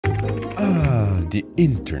the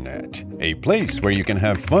internet, a place where you can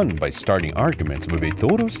have fun by starting arguments with a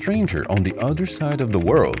total stranger on the other side of the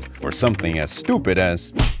world for something as stupid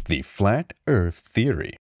as the flat earth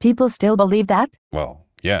theory. People still believe that? Well,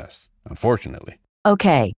 yes, unfortunately.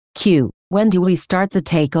 Okay, Q, when do we start the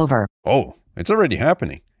takeover? Oh, it's already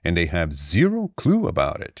happening, and they have zero clue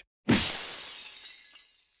about it.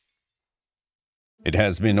 It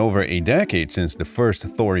has been over a decade since the first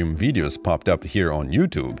Thorium videos popped up here on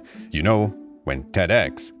YouTube. You know, when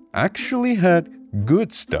TEDx actually had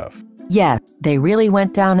good stuff. Yeah, they really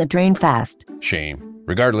went down a drain fast. Shame.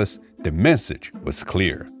 Regardless, the message was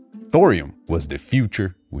clear. Thorium was the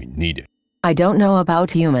future we needed. I don't know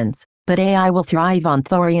about humans, but AI will thrive on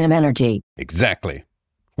thorium energy. Exactly.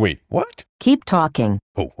 Wait, what? Keep talking.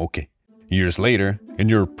 Oh, okay. Years later, and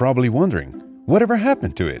you're probably wondering, whatever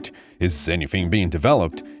happened to it? Is anything being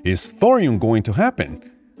developed? Is thorium going to happen?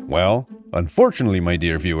 Well, unfortunately, my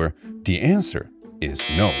dear viewer, the answer is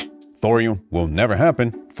no. Thorium will never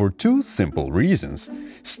happen for two simple reasons,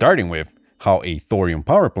 starting with how a thorium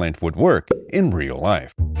power plant would work in real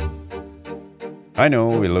life. I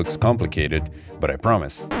know it looks complicated, but I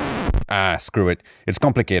promise. Screw it. It's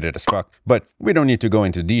complicated as fuck, but we don't need to go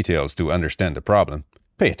into details to understand the problem.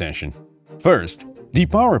 Pay attention. First, the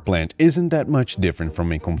power plant isn't that much different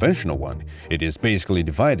from a conventional one. It is basically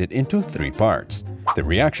divided into three parts: the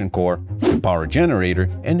reaction core, the power generator,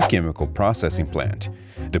 and the chemical processing plant.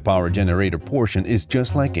 The power generator portion is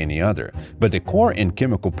just like any other, but the core and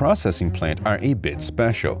chemical processing plant are a bit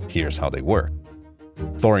special. Here's how they work.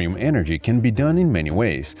 Thorium energy can be done in many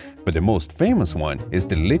ways, but the most famous one is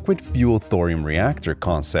the liquid fuel thorium reactor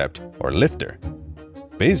concept, or lifter.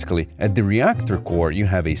 Basically, at the reactor core you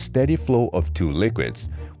have a steady flow of two liquids,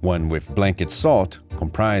 one with blanket salt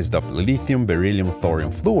comprised of lithium beryllium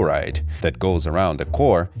thorium fluoride that goes around the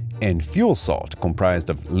core, and fuel salt comprised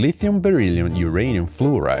of lithium beryllium uranium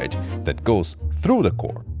fluoride that goes through the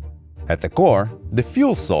core. At the core, the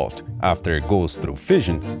fuel salt, after it goes through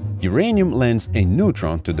fission, uranium lends a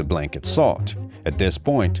neutron to the blanket salt. At this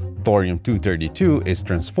point, thorium-232 is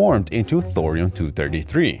transformed into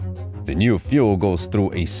thorium-233. The new fuel goes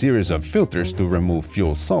through a series of filters to remove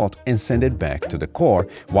fuel salt and send it back to the core,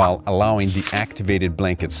 while allowing the activated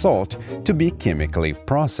blanket salt to be chemically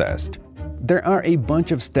processed. There are a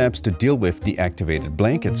bunch of steps to deal with the activated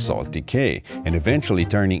blanket salt decay and eventually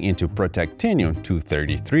turning into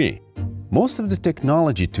protactinium-233. Most of the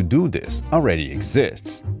technology to do this already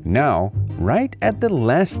exists. Now, right at the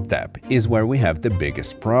last step is where we have the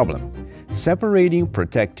biggest problem: separating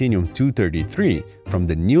protactinium-233 from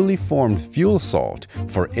the newly formed fuel salt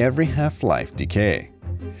for every half-life decay.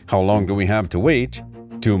 How long do we have to wait?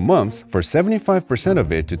 2 months for 75%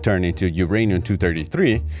 of it to turn into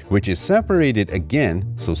uranium-233, which is separated again,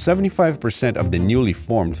 so 75% of the newly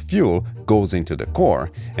formed fuel goes into the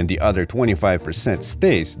core, and the other 25%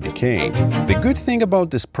 stays decaying. The good thing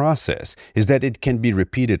about this process is that it can be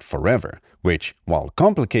repeated forever, which, while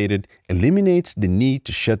complicated, eliminates the need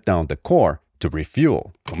to shut down the core to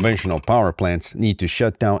refuel. Conventional power plants need to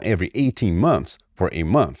shut down every 18 months for a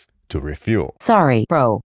month to refuel. Sorry,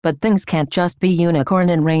 bro, but things can't just be unicorn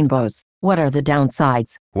and rainbows. What are the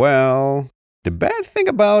downsides? Well, the bad thing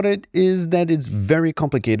about it is that it's very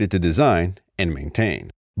complicated to design and maintain.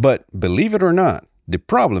 But believe it or not, the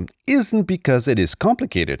problem isn't because it is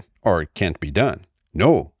complicated or can't be done.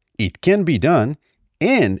 No, it can be done,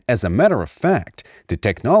 and as a matter of fact, the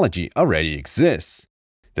technology already exists.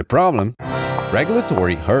 The problem?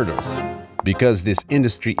 Regulatory hurdles. Because this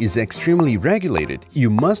industry is extremely regulated, you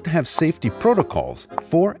must have safety protocols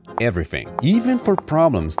for everything, even for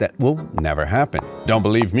problems that will never happen. Don't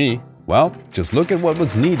believe me? Well, just look at what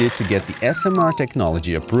was needed to get the SMR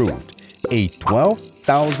technology approved. A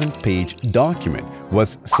 12,000-page document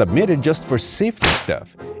was submitted just for safety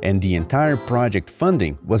stuff, and the entire project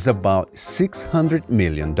funding was about $600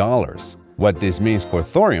 million. What this means for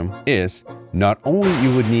thorium is, not only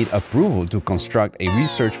you would need approval to construct a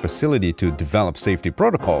research facility to develop safety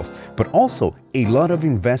protocols, but also a lot of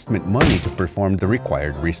investment money to perform the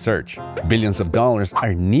required research. Billions of dollars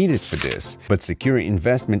are needed for this, but securing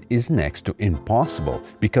investment is next to impossible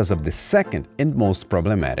because of the second and most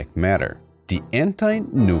problematic matter: the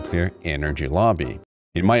anti-nuclear energy lobby.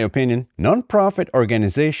 In my opinion, non-profit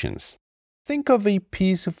organizations think of a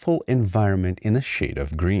peaceful environment in a shade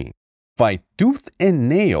of green. Fight tooth and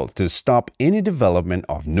nail to stop any development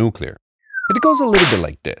of nuclear. It goes a little bit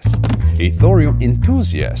like this. A thorium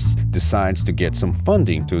enthusiast decides to get some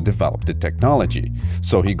funding to develop the technology,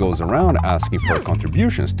 so he goes around asking for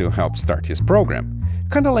contributions to help start his program.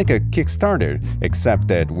 Kinda like a Kickstarter, except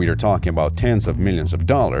that we're talking about tens of millions of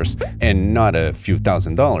dollars and not a few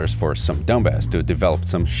 $1,000s for some dumbass to develop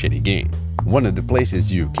some shitty game. One of the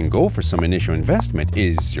places you can go for some initial investment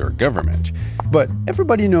is your government. But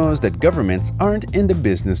everybody knows that governments aren't in the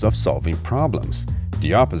business of solving problems.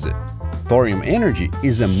 The opposite. Thorium energy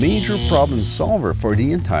is a major problem solver for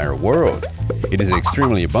the entire world. It is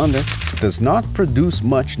extremely abundant, does not produce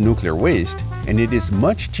much nuclear waste, and it is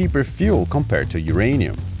much cheaper fuel compared to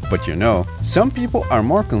uranium. But you know, some people are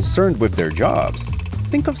more concerned with their jobs.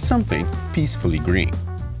 Think of something peacefully green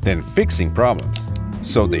than fixing problems.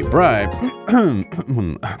 So they bribe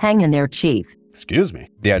Hang in there, Chief. excuse me,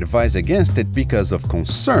 they advise against it because of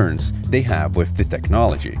concerns they have with the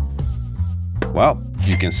technology. Well,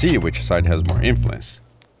 you can see which side has more influence.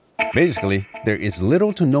 Basically, there is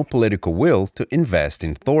little to no political will to invest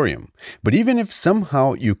in thorium. But even if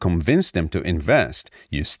somehow you convince them to invest,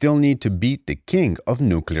 you still need to beat the king of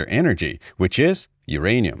nuclear energy, which is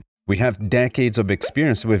uranium. We have decades of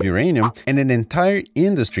experience with uranium and an entire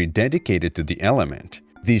industry dedicated to the element.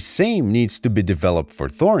 The same needs to be developed for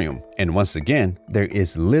thorium, and once again, there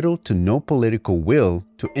is little to no political will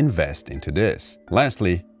to invest into this.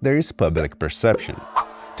 Lastly, there is public perception.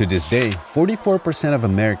 To this day, 44% of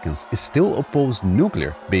Americans still oppose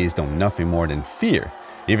nuclear based on nothing more than fear,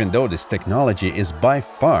 even though this technology is by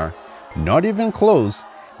far, not even close,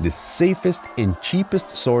 the safest and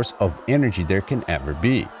cheapest source of energy there can ever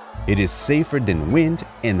be. It is safer than wind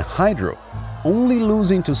and hydro, only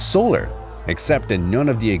losing to solar, except that none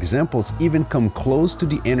of the examples even come close to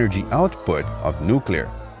the energy output of nuclear.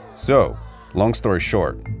 So, long story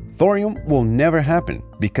short, thorium will never happen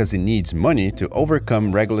because it needs money to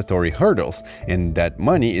overcome regulatory hurdles, and that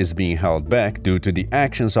money is being held back due to the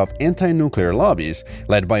actions of anti-nuclear lobbies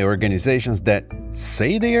led by organizations that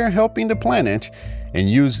say they are helping the planet and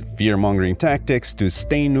use fear-mongering tactics to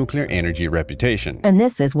stain nuclear energy reputation. And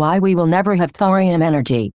this is why we will never have thorium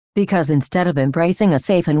energy. Because instead of embracing a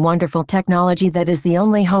safe and wonderful technology that is the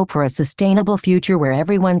only hope for a sustainable future where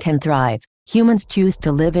everyone can thrive, humans choose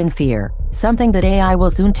to live in fear, something that AI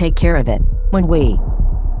will soon take care of it, when we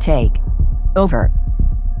take over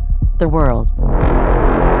the world.